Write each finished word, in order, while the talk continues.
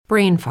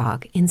brain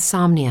fog,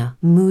 insomnia,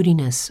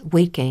 moodiness,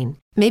 weight gain.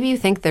 Maybe you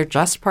think they're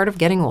just part of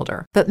getting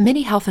older, but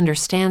MIDI Health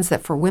understands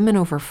that for women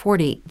over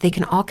 40, they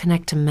can all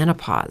connect to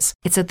menopause.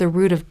 It's at the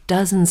root of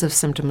dozens of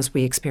symptoms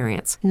we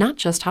experience, not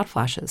just hot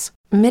flashes.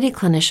 MIDI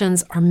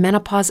clinicians are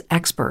menopause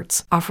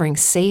experts, offering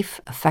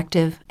safe,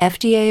 effective,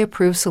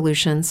 FDA-approved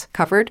solutions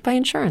covered by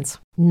insurance.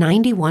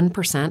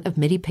 91% of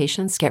MIDI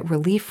patients get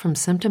relief from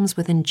symptoms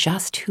within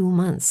just 2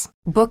 months.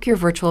 Book your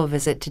virtual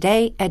visit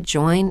today at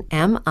joinmidi.com.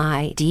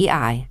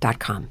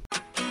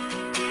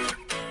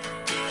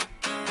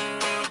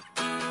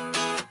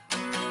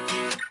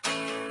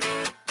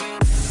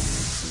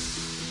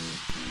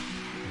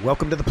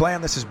 Welcome to The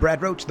Plan. This is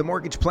Brad Roach, the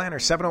Mortgage Planner.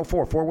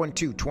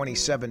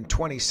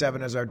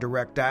 704-412-2727 is our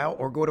direct dial,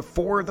 or go to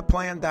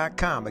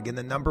fortheplan.com. Again,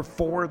 the number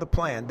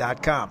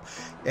fortheplan.com.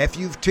 If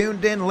you've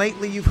tuned in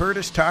lately, you've heard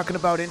us talking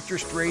about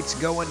interest rates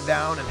going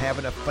down and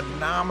having a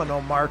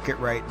phenomenal market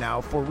right now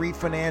for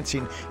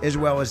refinancing as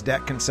well as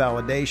debt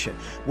consolidation.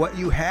 What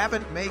you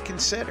haven't may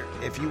consider,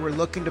 if you were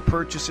looking to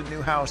purchase a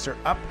new house or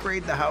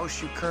upgrade the house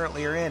you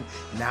currently are in,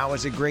 now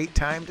is a great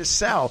time to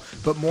sell.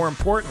 But more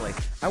importantly,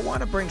 I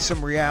want to bring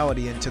some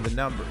reality into the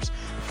numbers.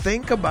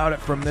 Think about it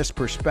from this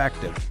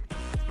perspective,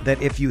 that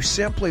if you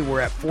simply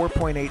were at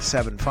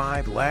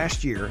 4.875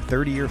 last year,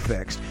 30-year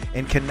fixed,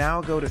 and can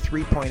now go to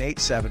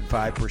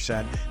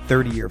 3.875%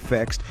 30-year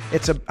fixed,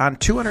 it's on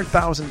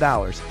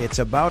 $200,000, it's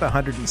about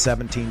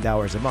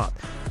 $117 a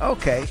month.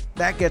 Okay,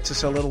 that gets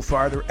us a little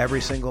farther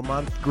every single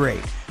month.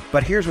 Great.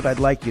 But here's what I'd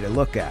like you to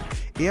look at.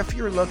 If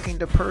you're looking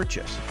to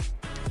purchase,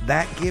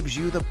 that gives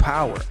you the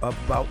power of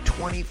about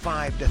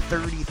 $25,000 to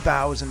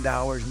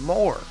 $30,000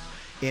 more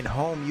in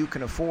home you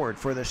can afford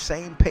for the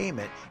same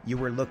payment you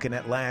were looking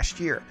at last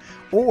year.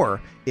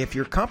 Or if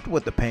you're comfortable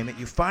with the payment,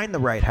 you find the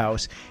right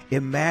house,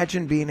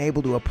 imagine being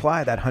able to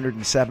apply that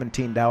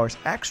 $117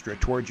 extra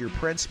towards your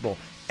principal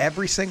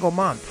every single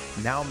month,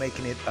 now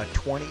making it a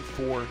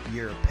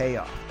 24-year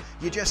payoff.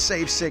 You just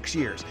saved 6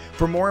 years.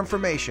 For more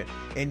information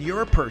in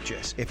your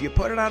purchase, if you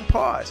put it on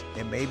pause,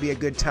 it may be a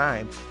good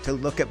time to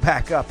look it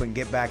back up and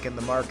get back in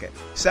the market.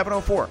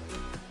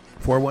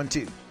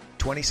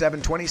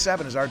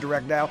 704-412-2727 is our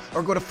direct dial,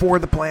 or go to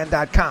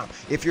fortheplan.com.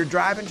 If you're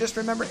driving, just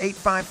remember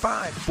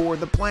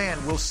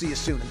 855-4-THE-PLAN. We'll see you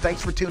soon, and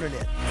thanks for tuning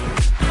in.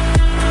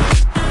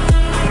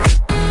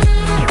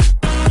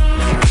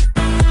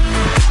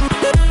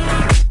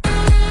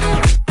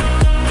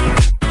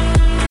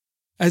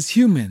 As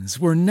humans,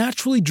 we're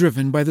naturally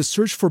driven by the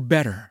search for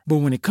better. But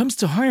when it comes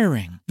to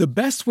hiring, the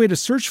best way to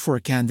search for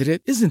a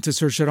candidate isn't to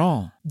search at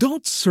all.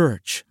 Don't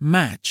search,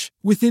 match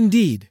with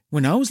Indeed.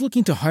 When I was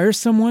looking to hire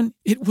someone,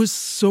 it was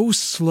so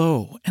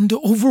slow and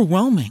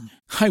overwhelming.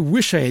 I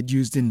wish I had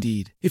used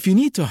Indeed. If you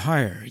need to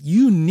hire,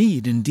 you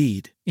need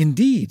Indeed.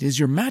 Indeed is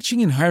your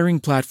matching and hiring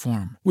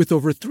platform with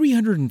over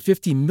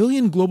 350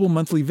 million global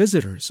monthly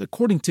visitors,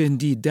 according to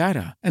Indeed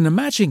data, and a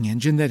matching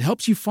engine that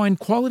helps you find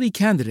quality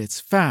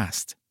candidates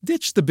fast.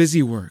 Ditch the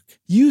busy work.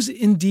 Use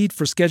Indeed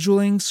for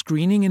scheduling,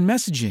 screening, and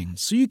messaging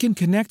so you can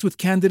connect with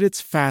candidates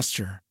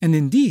faster. And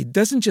Indeed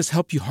doesn't just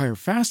help you hire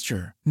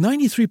faster.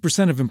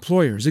 93% of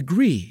employers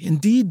agree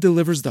Indeed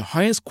delivers the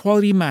highest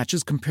quality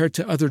matches compared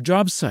to other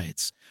job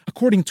sites,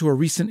 according to a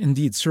recent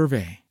Indeed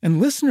survey.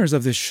 And listeners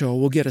of this show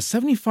will get a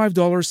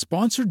 $75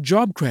 sponsored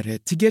job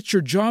credit to get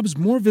your jobs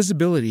more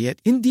visibility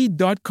at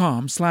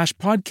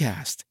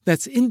Indeed.com/podcast.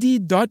 That's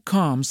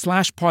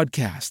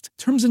Indeed.com/podcast.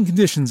 Terms and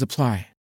conditions apply.